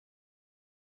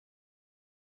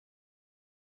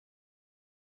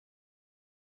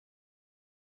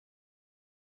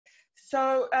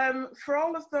For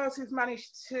all of those who've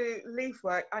managed to leave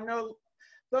work, I know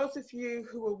those of you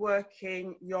who are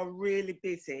working, you're really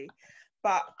busy,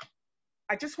 but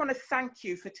I just want to thank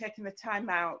you for taking the time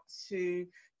out to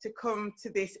come to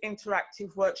this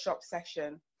interactive workshop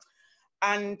session.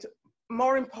 And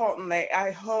more importantly,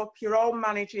 I hope you're all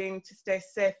managing to stay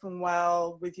safe and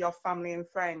well with your family and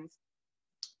friends.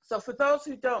 So for those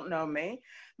who don't know me,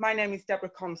 my name is Deborah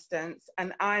Constance,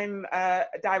 and I'm a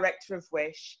director of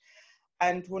Wish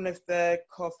and one of the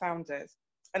co-founders.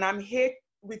 And I'm here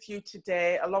with you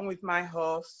today, along with my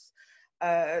hosts,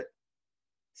 Dr.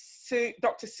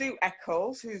 Sue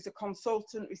Eccles, who's a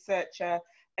consultant, researcher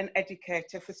and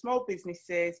educator for small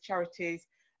businesses, charities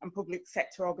and public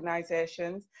sector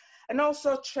organisations, and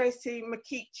also Tracy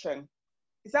McEachin.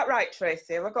 Is that right,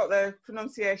 Tracy? Have I got the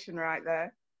pronunciation right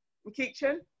there?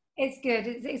 McEachin? It's good.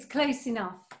 It's close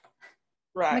enough.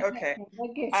 Right, okay.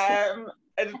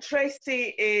 And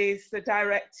Tracy is the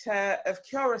director of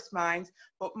Curious Minds,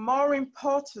 but more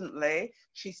importantly,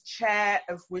 she's chair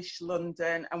of Wish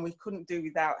London, and we couldn't do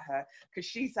without her because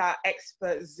she's our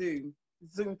expert Zoom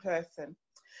person.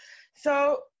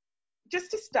 So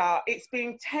just to start, it's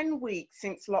been 10 weeks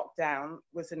since lockdown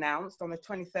was announced on the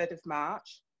 23rd of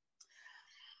March.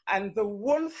 And the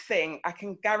one thing I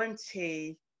can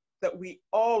guarantee that we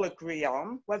all agree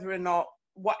on, whether or not,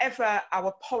 whatever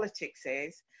our politics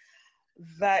is,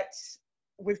 that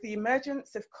with the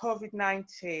emergence of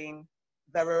COVID-19,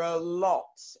 there are a lot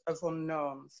of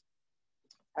unknowns.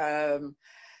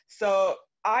 So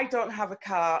I don't have a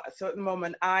car, so at the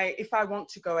moment, if I want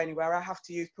to go anywhere, I have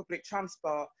to use public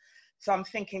transport. So I'm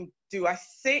thinking, where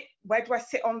do I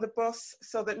sit on the bus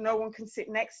so that no one can sit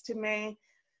next to me?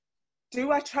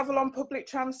 Do I travel on public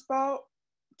transport?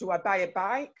 Do I buy a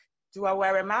bike? Do I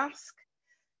wear a mask?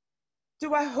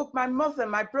 Do I hug my mother,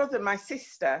 my brother, my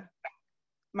sister,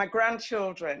 my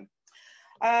grandchildren?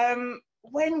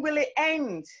 When will it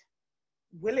end?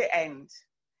 Will it end?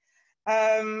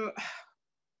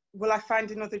 Will I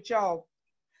find another job?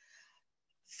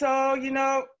 So, you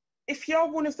know, if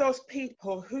you're one of those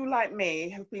people who, like me,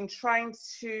 have been trying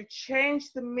to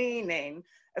change the meaning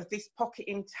of this pocket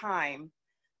in time,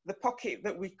 the pocket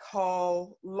that we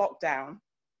call lockdown,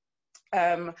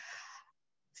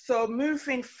 so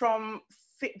moving from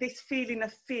this feeling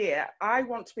of fear, I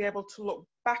want to be able to look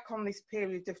back on this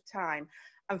period of time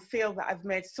and feel that I've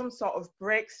made some sort of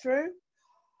breakthrough,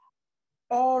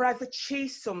 or I've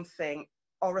achieved something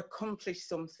or accomplished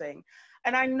something.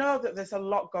 And I know that there's a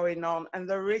lot going on and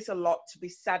there is a lot to be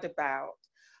sad about.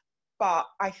 But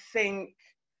I think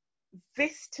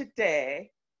this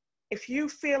today, if you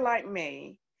feel like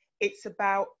me, it's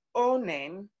about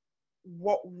owning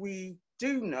what we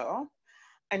do know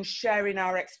and sharing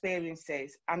our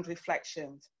experiences and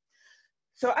reflections.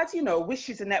 So as you know, Wish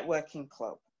is a networking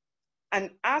club. And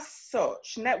as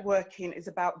such, networking is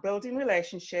about building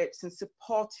relationships and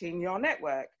supporting your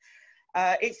network.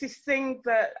 It's this thing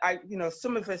that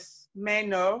some of us may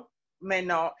know, may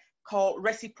not, call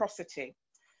reciprocity.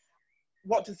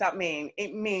 What does that mean?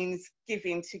 It means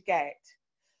giving to get.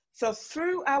 So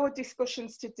through our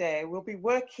discussions today, we'll be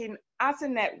working as a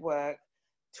network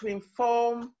to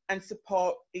inform and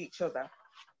support each other.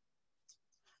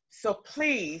 So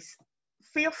please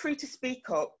feel free to speak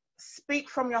up, speak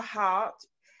from your heart.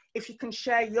 If you can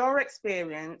share your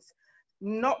experience,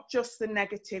 not just the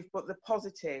negative, but the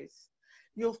positives,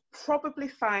 you'll probably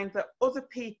find that other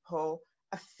people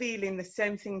are feeling the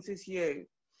same things as you.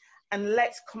 And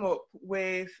let's come up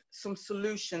with some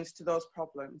solutions to those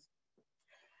problems.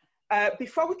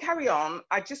 Before we carry on,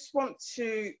 I just want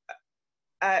to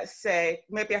say,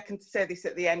 maybe I can say this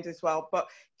at the end as well, but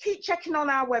keep checking on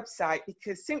our website,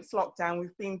 because since lockdown,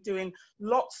 we've been doing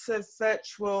lots of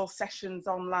virtual sessions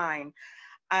online.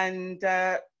 And,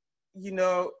 you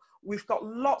know, we've got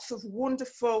lots of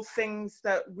wonderful things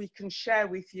that we can share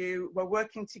with you. We're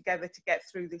working together to get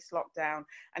through this lockdown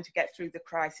and to get through the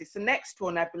crisis. The next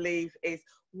one, I believe, is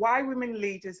why women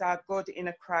leaders are good in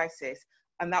a crisis,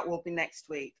 and that will be next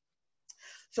week.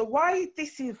 So why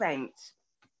this event?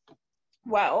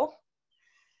 Well,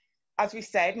 as we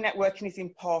said, networking is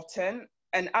important.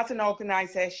 And as an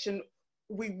organisation,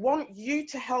 we want you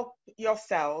to help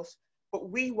yourselves, but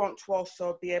we want to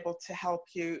also be able to help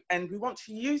you. And we want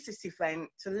to use this event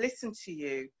to listen to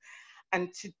you and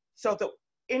so that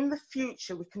in the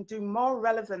future, we can do more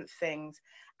relevant things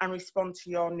and respond to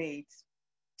your needs.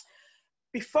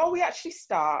 Before we actually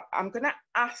start, I'm going to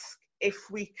ask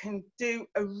if we can do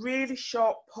a really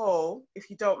short poll, if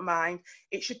you don't mind.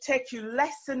 It should take you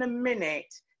less than a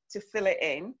minute to fill it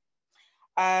in.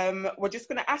 We're just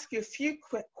going to ask you a few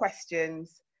quick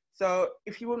questions. So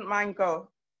if you wouldn't mind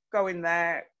going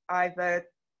there, either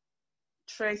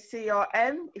Tracy or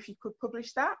Em, if you could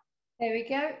publish that. There we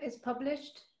go, it's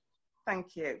published.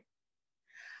 Thank you.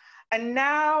 And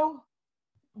now,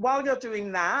 while you're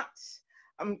doing that,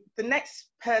 the next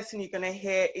person you're going to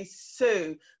hear is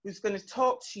Sue, who's going to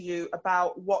talk to you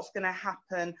about what's going to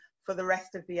happen for the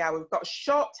rest of the hour. We've got a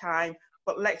short time,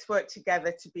 but let's work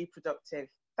together to be productive.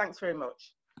 Thanks very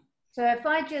much. So if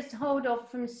I just hold off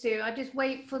from Sue, I just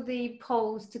wait for the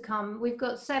polls to come. We've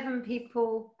got 7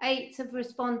 people, 8 have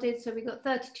responded, so we've got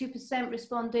 32%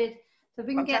 responded. So if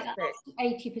we can get that up to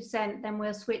 80%, then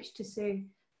we'll switch to Sue.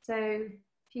 So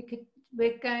if you could,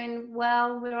 we're going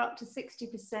well, we're up to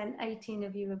 60%, 18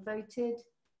 of you have voted.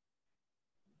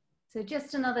 So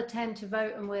just another 10 to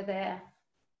vote and we're there.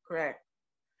 Great.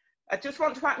 I just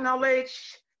want to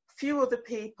acknowledge a few other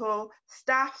people,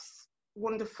 staffs,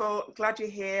 wonderful, glad you're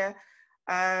here.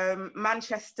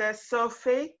 Manchester,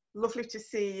 Sophie, lovely to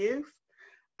see you.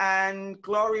 And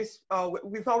Glorious, oh,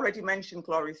 we've already mentioned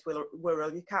Glorious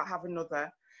Wirral, you can't have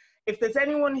another. If there's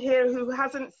anyone here who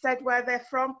hasn't said where they're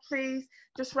from, please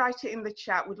just write it in the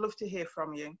chat. We'd love to hear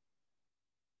from you.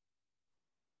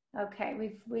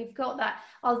 Okay, we've got that.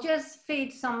 I'll just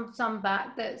feed some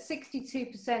back. That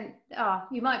 62%.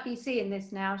 You might be seeing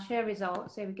this now. Share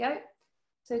results. Here we go.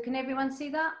 So can everyone see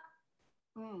that?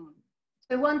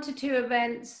 So 1 to 2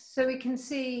 events. So we can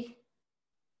see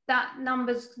that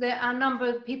our number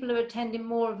of people are attending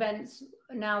more events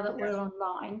now that we're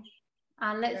online.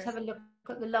 And let's have a look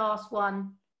at the last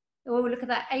one. Oh, look at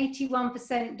that.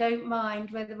 81% don't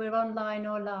mind whether we're online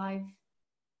or live.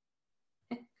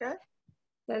 Okay.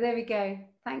 So there we go.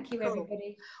 Thank you,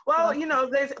 everybody. Well, you know,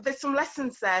 there's some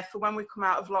lessons there for when we come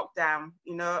out of lockdown,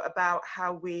 you know, about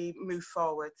how we move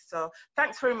forward. So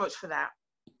thanks very much for that.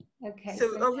 Okay.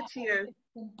 So over to you.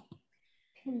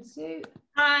 Sue.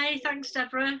 Hi, thanks,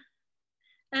 Deborah.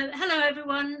 Hello,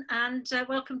 everyone, and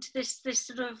welcome to this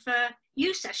sort of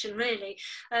new session, really.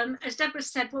 As Deborah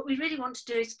said, what we really want to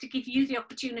do is to give you the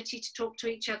opportunity to talk to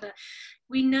each other.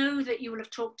 We know that you will have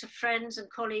talked to friends and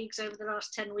colleagues over the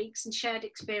last 10 weeks and shared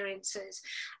experiences,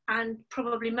 and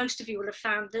probably most of you will have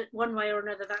found that one way or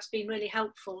another that's been really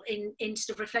helpful in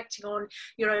sort of reflecting on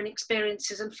your own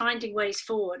experiences and finding ways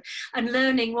forward and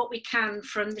learning what we can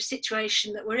from the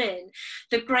situation that we're in,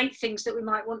 the great things that we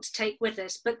might want to take with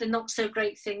us, but the not so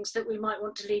great things that we might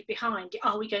want to leave behind.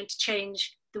 Are we going to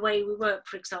change the way we work,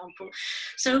 for example?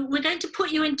 So we're going to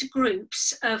put you into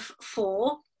groups of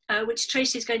 4, which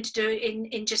Tracy is going to do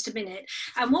in just a minute.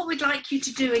 And what we'd like you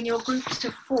to do in your groups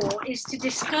of 4 is to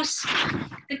discuss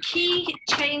the key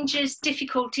changes,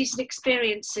 difficulties and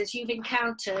experiences you've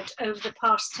encountered over the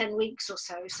past 10 weeks or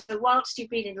so. So whilst you've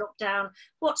been in lockdown,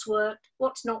 what's worked,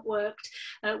 what's not worked,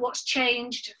 what's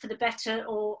changed for the better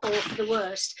or for the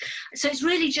worst. So it's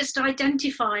really just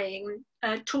identifying,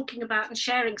 talking about and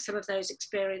sharing some of those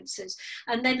experiences.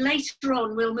 And then later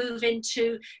on, we'll move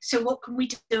into, so what can we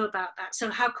do about that? So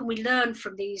how can we learn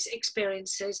from these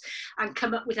experiences and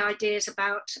come up with ideas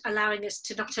about allowing us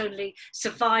to not only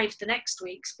survive the next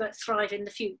weeks, but thrive in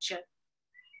the future?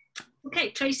 Okay,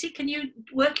 Tracy, can you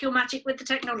work your magic with the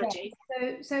technology?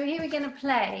 Yes. So here we're going to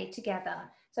play together.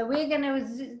 So we're going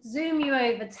to zoom you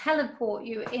over, teleport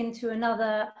you into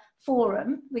another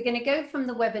forum. We're going to go from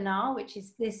the webinar, which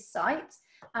is this site,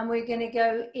 and we're going to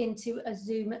go into a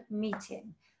Zoom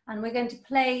meeting. And we're going to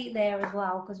play there as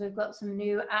well, because we've got some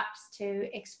new apps to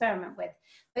experiment with.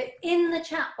 But in the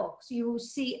chat box, you will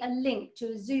see a link to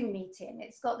a Zoom meeting.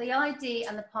 It's got the ID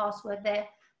and the password there,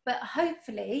 but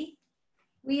hopefully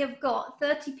we have got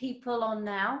 30 people on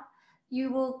now.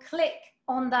 You will click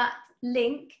on that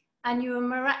link and you will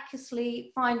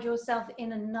miraculously find yourself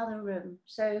in another room.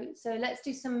 So let's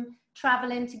do some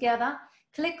traveling together.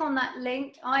 Click on that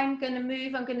link. I'm going to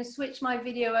move. I'm going to switch my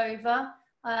video over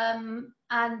and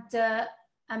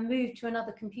move to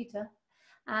another computer.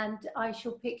 And I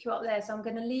shall pick you up there. So I'm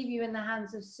going to leave you in the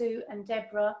hands of Sue and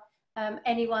Deborah.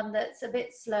 Anyone that's a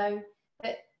bit slow,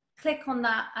 but click on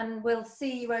that and we'll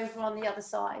see you over on the other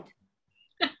side.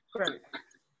 Great.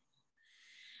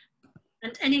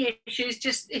 And any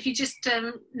issues, if you just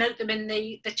note them in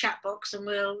the chat box and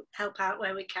we'll help out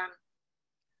where we can.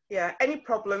 Yeah, any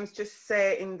problems, just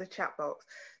say in the chat box.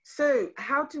 So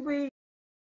how do we